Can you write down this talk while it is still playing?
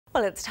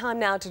Well, it's time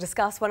now to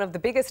discuss one of the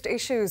biggest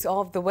issues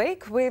of the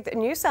week, with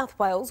New South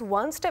Wales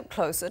one step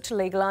closer to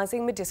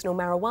legalising medicinal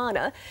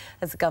marijuana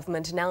as the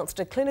government announced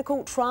a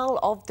clinical trial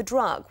of the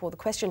drug. Well, the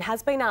question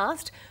has been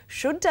asked,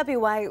 should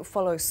WA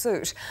follow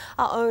suit?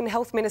 Our own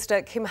Health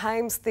Minister Kim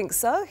Hames thinks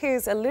so.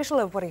 Here's a little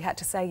of what he had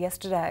to say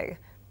yesterday.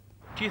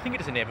 Do you think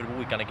it is inevitable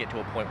we're going to get to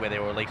a point where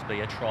there will at least be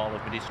a trial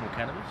of medicinal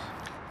cannabis?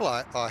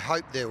 Well, I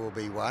hope there will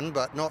be one,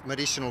 but not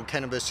medicinal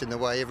cannabis in the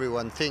way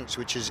everyone thinks,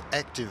 which is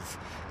active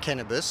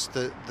cannabis,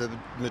 the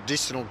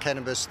medicinal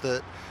cannabis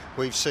that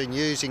we've seen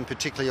using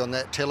particularly on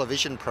that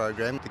television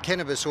program. The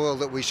cannabis oil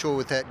that we saw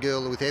with that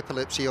girl with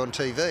epilepsy on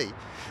TV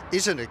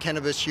isn't a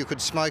cannabis you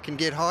could smoke and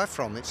get high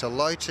from. It's a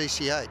low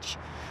TCH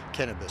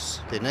cannabis.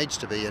 There needs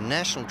to be a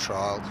national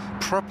trial,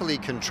 properly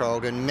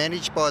controlled and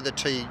managed by the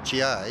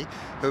TGA,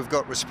 who've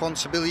got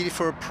responsibility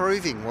for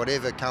approving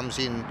whatever comes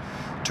in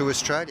to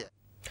Australia.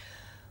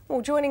 Well,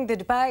 joining the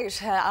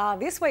debate are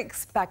this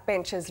week's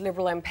backbenchers,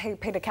 Liberal MP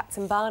Peter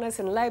Katzenbarnis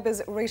and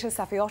Labor's Rita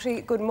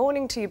Safiotti. Good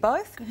morning to you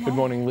both. Good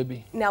morning,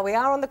 Libby. Now, we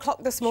are on the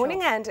clock this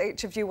morning, and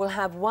each of you will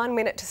have 1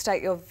 minute to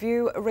state your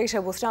view. Rita,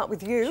 we'll start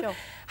with you. Sure.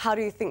 How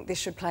do you think this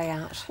should play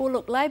out? Well,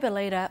 look, Labor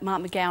leader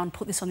Mark McGowan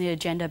put this on the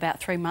agenda about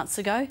 3 months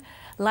ago.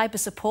 Labor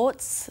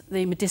supports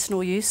the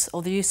medicinal use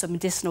or the use of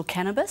medicinal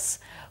cannabis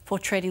for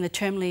treating the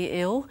terminally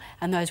ill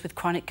and those with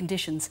chronic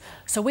conditions.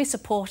 So we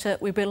support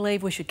it. We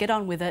believe we should get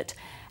on with it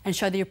and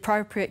show the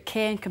appropriate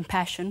care and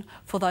compassion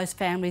for those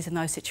families in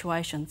those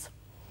situations.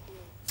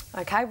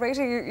 OK,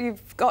 Rita,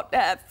 you've got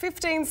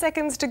 15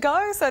 seconds to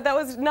go, so that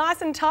was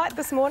nice and tight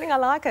this morning. I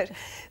like it.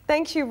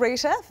 Thank you,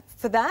 Rita,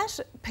 for that.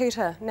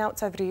 Peter, now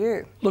it's over to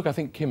you. Look, I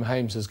think Kim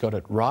Hames has got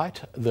it right,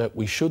 that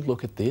we should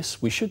look at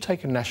this. We should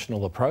take a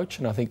national approach,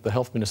 and I think the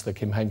Health Minister,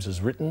 Kim Hames,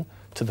 has written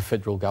to the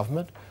federal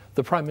government.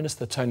 The Prime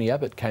Minister, Tony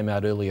Abbott, came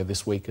out earlier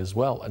this week as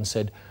well and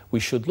said we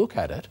should look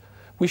at it.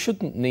 We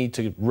shouldn't need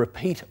to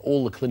repeat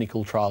all the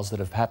clinical trials that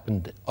have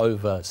happened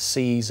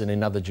overseas and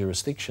in other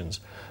jurisdictions,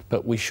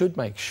 but we should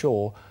make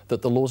sure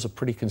that the laws are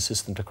pretty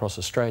consistent across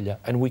Australia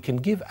and we can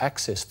give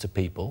access to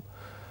people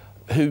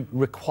who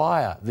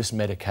require this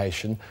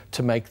medication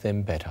to make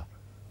them better.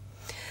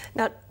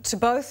 Now, to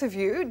both of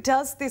you,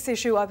 does this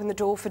issue open the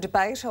door for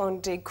debate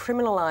on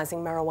decriminalising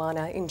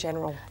marijuana in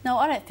general? No,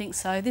 I don't think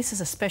so. This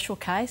is a special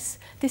case.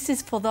 This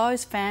is for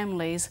those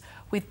families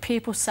with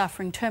people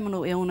suffering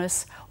terminal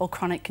illness or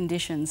chronic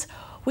conditions.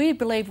 We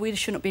believe we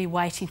shouldn't be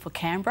waiting for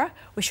Canberra.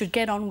 We should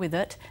get on with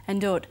it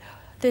and do it.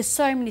 There's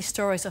so many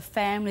stories of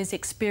families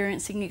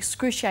experiencing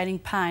excruciating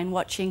pain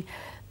watching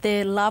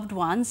their loved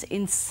ones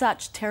in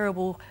such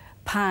terrible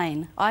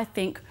pain. I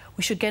think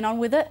we should get on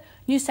with it.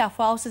 New South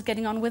Wales is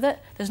getting on with it.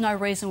 There's no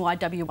reason why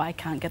WA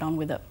can't get on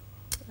with it.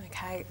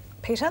 OK.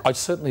 Peter? I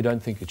certainly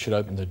don't think it should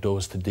open the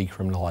doors to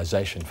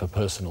decriminalisation for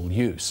personal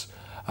use.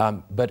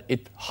 But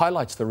it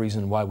highlights the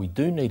reason why we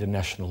do need a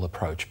national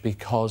approach,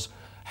 because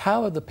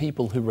how are the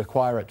people who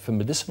require it for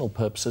medicinal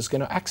purposes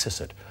going to access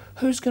it?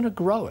 Who's going to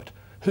grow it?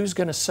 Who's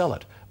going to sell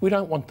it? We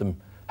don't want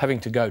them having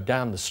to go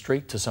down the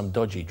street to some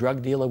dodgy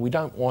drug dealer. We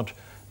don't want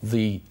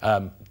the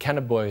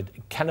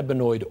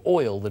cannabinoid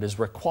oil that is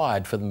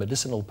required for the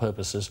medicinal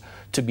purposes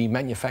to be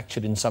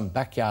manufactured in some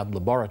backyard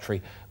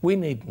laboratory. We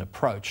need an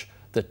approach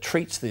that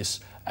treats this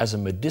as a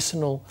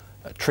medicinal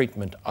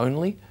treatment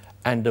only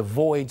and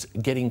avoids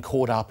getting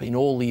caught up in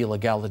all the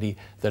illegality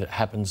that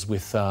happens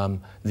with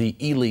the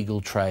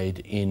illegal trade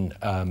in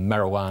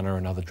marijuana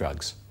and other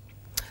drugs.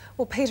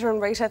 Well, Peter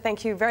and Rita,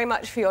 thank you very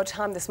much for your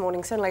time this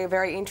morning. Certainly a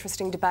very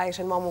interesting debate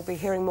and one we'll be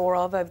hearing more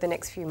of over the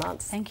next few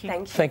months. Thank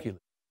you. Thank you.